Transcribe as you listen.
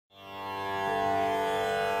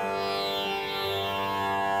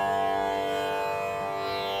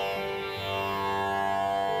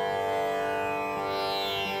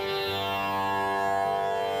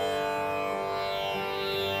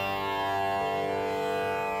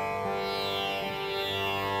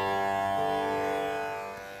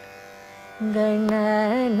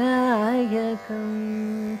गणनायकं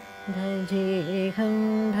भजेऽहं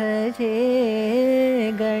भजे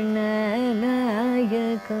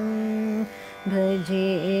गणनायकं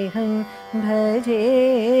भजेऽहं भजे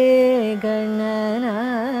गणनायकं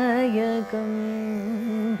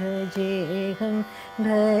भजेऽहं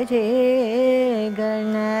भजे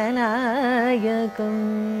गणनायकं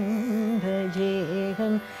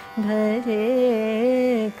भजेऽहं भजे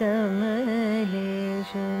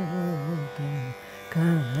कमलेशं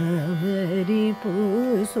कामरिपुसुतं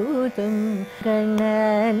गणनायकं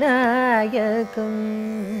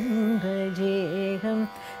भजेऽहं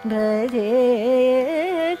भजे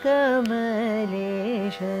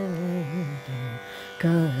कमलेशं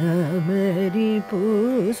कामरिपुसुतं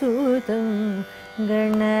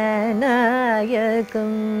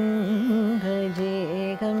गणनायकं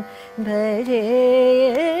भजेऽहं भजे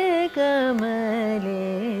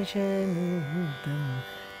कमलेशं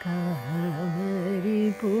कामरिपुसुतं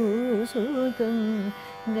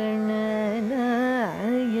गणनायकम्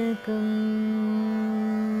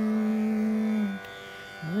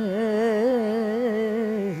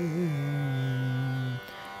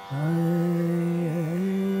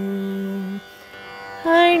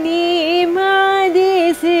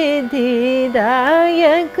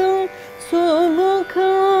अणिमादिसिद्धिदायकं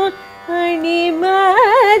सुमुखं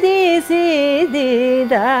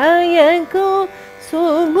अणिमादिसिद्धिदायकं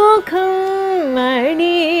सुमुखं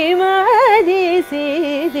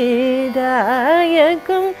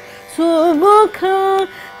अणिमादिसिद्धिदायकं सुमुखं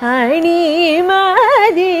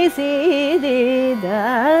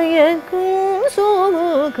अणिमादिसिद्धिदायकं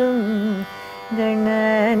सुमुखं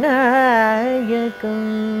गणनायकम्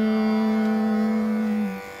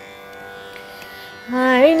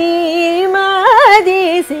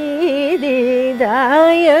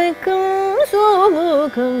अणिमादिसिद्धिदायकं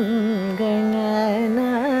सुमुखं गणनायकम्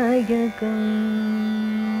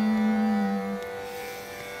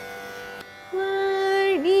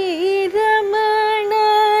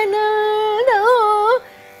वाणीरमणनन्दो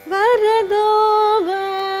वरदो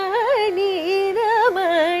वाणीरमणनन्दो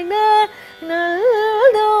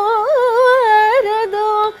वरदो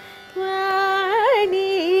वाणीरमणनन्दो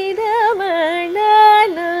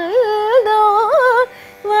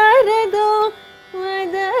वरदो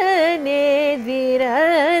वदने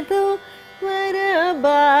द्विरदो वरबालगुरुगुगं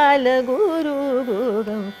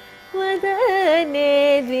वदने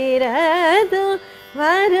द्विरदो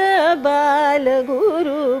वरबालगुरुगुगं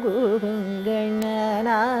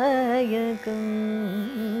गणनायकं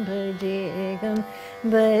भजेऽहं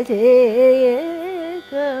भजे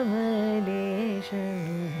कमलेशं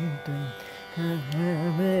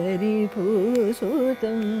कामरिपुसुतं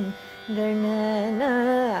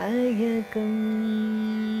गणनायकम्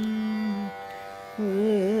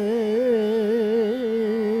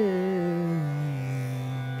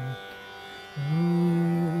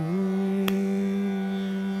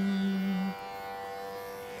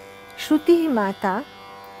Shruti Mata,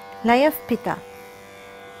 Laya Pita.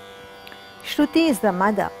 Shruti is the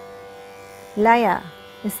mother, Laya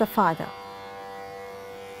is the father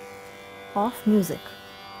of music.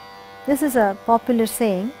 This is a popular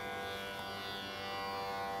saying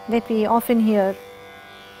that we often hear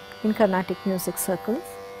in Carnatic music circles.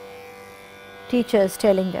 Teachers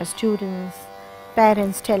telling their students,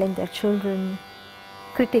 parents telling their children,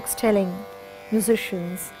 critics telling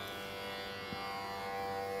musicians.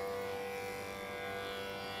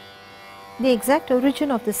 The exact origin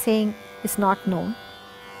of the saying is not known.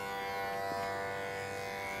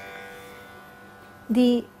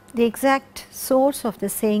 The exact source of the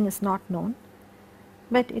saying is not known,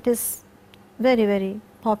 but it is very, very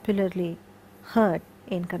popularly heard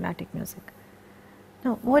in Carnatic music.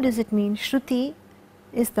 Now, what does it mean? Shruti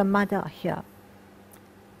is the mother here,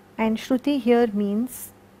 and Shruti here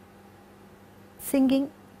means singing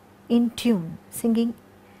in tune, singing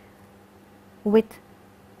with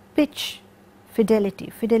pitch,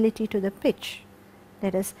 fidelity to the pitch.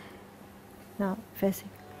 That is, now if I sing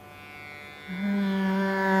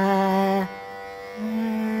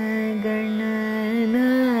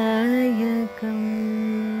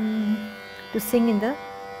Gananayakam, to sing in the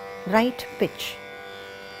right pitch.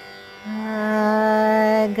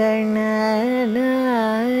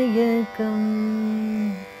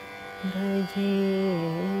 Gananayakam bhaje.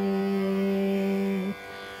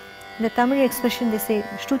 In the Tamil expression they say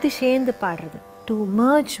Shruti Shendu paadrathu, to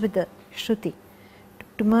merge with the Shruti,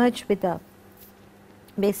 to merge with the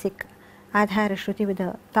basic Adhara Shruti with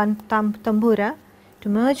the tambura, to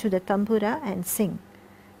merge with the tambura and sing,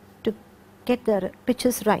 to get the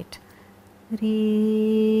pitches right.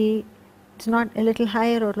 It's not a little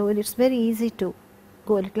higher or lower, it's very easy to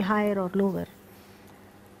go a little higher or lower,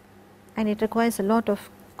 and it requires a lot of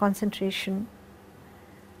concentration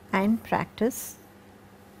and practice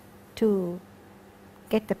to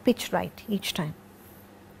get the pitch right each time.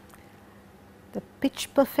 The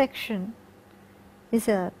pitch perfection is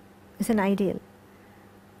an ideal,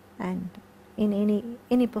 and in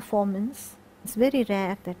any performance it's very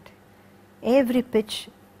rare that every pitch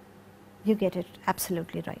you get it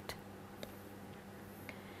absolutely right.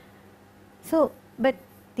 So, but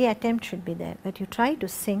the attempt should be there, that you try to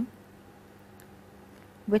sing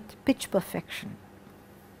with pitch perfection.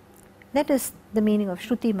 That is the meaning of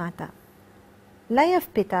Shruti Mata. Laya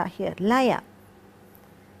of Pita here, Laya.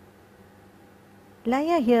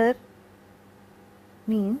 Laya here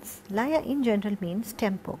means, Laya in general means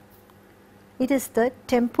tempo. It is the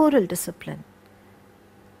temporal discipline.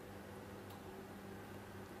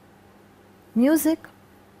 Music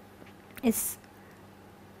is,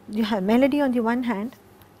 you have melody on the one hand,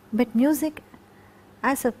 but music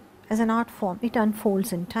as an art form, it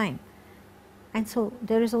unfolds in time. And so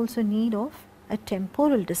there is also need of a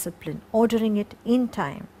temporal discipline, ordering it in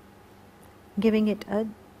time, giving it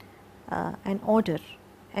an order,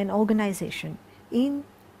 an organization in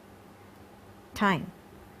time.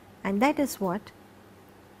 And that is what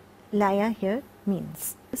Laya here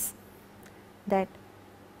means, that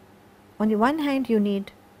on the one hand you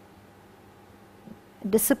need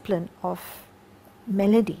discipline of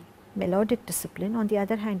melody, melodic discipline, on the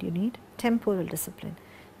other hand you need temporal discipline.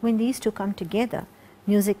 When these two come together,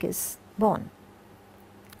 music is born.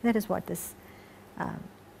 That is what this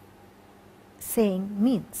saying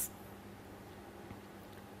means.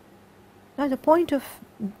 Now the point of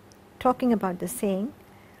talking about the saying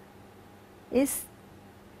is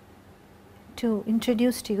to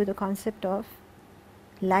introduce to you the concept of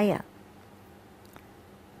Laya,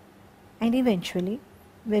 and eventually,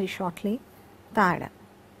 very shortly, Tala.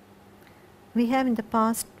 We have in the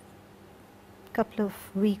past couple of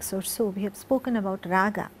weeks or so, we have spoken about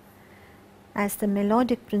Raga as the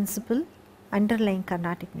melodic principle underlying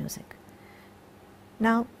Carnatic music.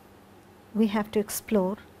 Now we have to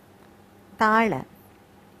explore Tala,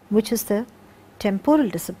 which is the temporal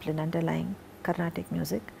discipline underlying Carnatic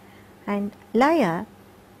music, and Laya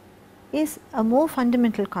is a more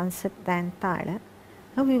fundamental concept than Tala.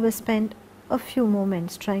 Now we will spend a few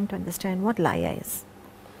moments trying to understand what Laya is.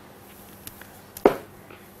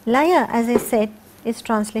 Laya, as I said, is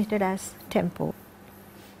translated as tempo,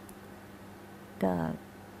 the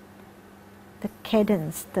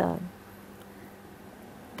cadence, the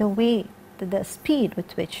way, the speed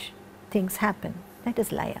with which things happen. That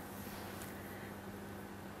is Laya.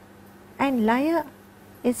 And Laya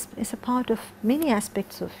is a part of many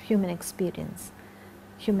aspects of human experience,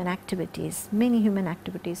 human activities. Many human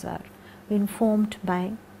activities are informed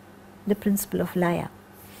by the principle of Laya.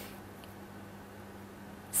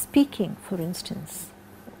 Speaking, for instance,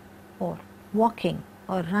 or walking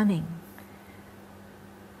or running,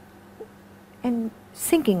 and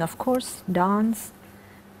singing, of course, dance,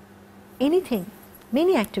 anything,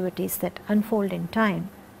 many activities that unfold in time,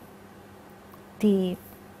 the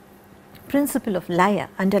principle of Laya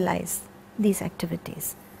underlies these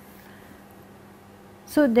activities.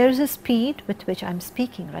 So there is a speed with which I am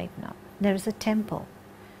speaking right now. There is a tempo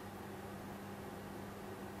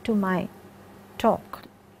to my talk.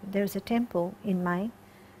 There is a tempo in my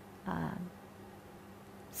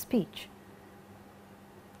speech.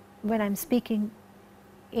 When I am speaking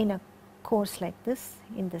in a course like this,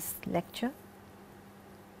 in this lecture,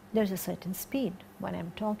 there is a certain speed. When I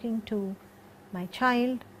am talking to my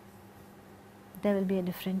child, there will be a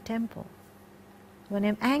different tempo. When I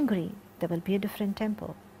am angry, there will be a different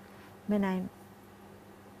tempo. When I am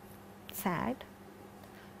sad,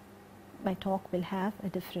 my talk will have a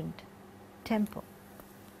different tempo.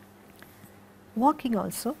 Walking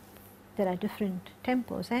also, there are different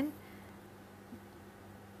tempos, and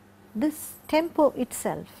this tempo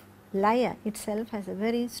itself, Laya itself, has a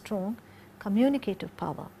very strong communicative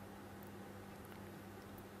power.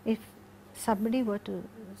 If somebody were to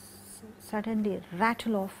suddenly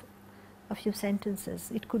rattle off a few sentences,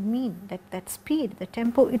 it could mean that that speed, the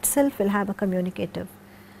tempo itself, will have a communicative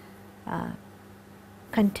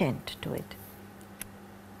content to it.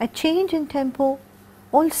 A change in tempo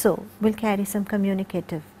also will carry some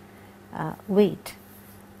communicative weight.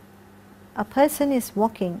 A person is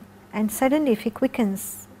walking and suddenly if he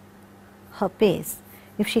quickens her pace,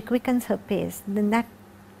 if she quickens her pace, then that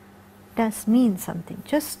does mean something.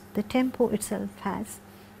 Just the tempo itself has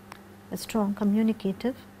a strong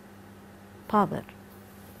communicative power.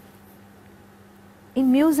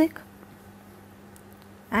 In music,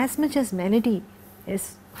 as much as melody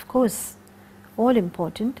is of course all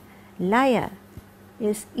important, Laya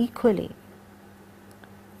is equally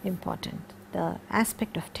important. The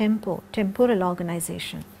aspect of tempo, temporal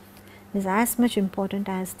organization is as much important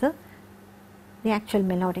as the actual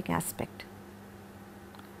melodic aspect.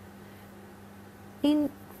 In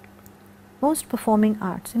most performing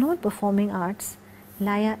arts, in all performing arts,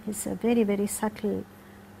 Laya is a very, very subtle,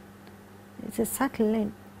 it's a subtle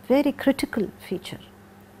and very critical feature,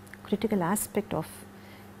 critical aspect of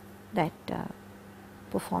that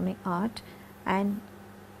performing art, and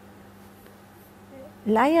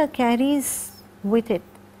Laya carries with it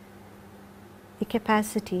the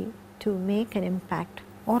capacity to make an impact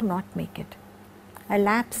or not make it. A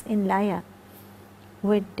lapse in Laya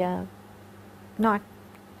would not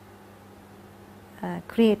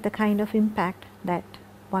create the kind of impact that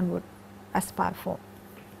one would aspire for.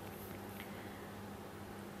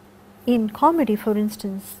 In comedy, for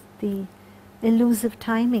instance, the elusive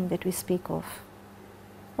timing that we speak of,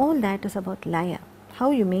 all that is about Laya,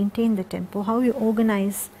 how you maintain the tempo, how you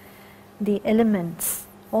organize the elements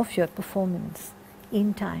of your performance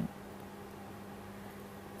in time.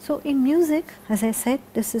 So in music, as I said,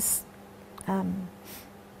 this is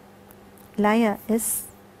Laya is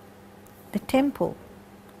the tempo,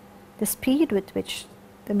 the speed with which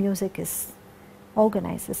the music is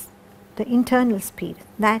organized, the internal speed,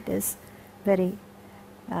 that is very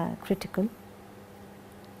critical.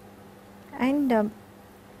 And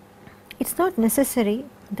it's not necessary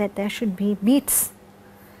that there should be beats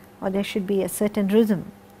or there should be a certain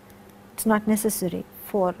rhythm. It's not necessary.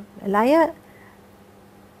 For Laya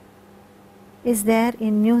is there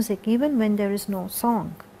in music even when there is no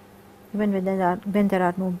song, even when there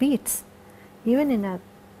are no beats, even in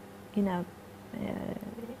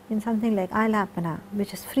something like Alapana,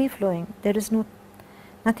 which is free flowing. There is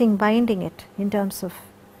nothing binding it in terms of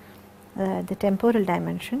the temporal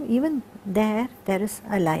dimension. Even there is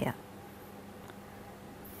a Laya.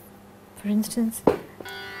 For instance,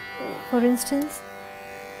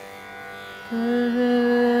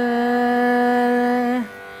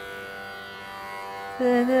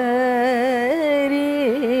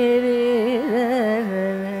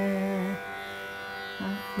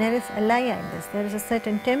 there is a Laya in this. There is a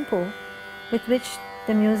certain tempo with which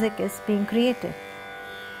the music is being created.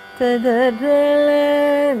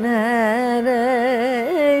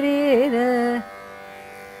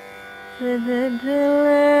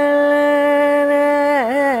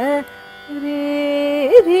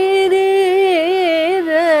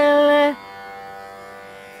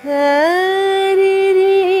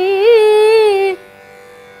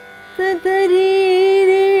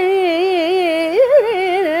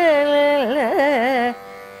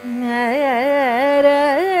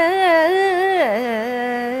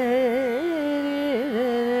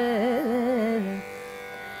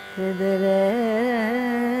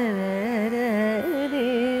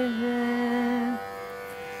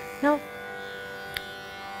 Now,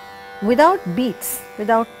 without beats,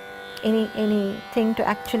 without anything to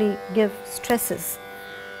actually give stresses,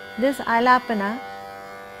 this Alapana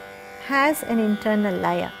has an internal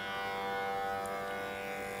Laya.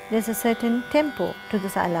 There is a certain tempo to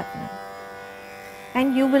this Alapana,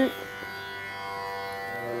 and you will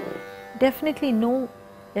definitely know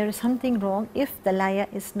there is something wrong if the Laya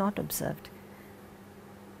is not observed.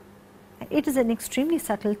 It is an extremely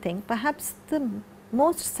subtle thing. Perhaps the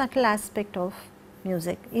most subtle aspect of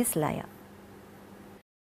music is Laya.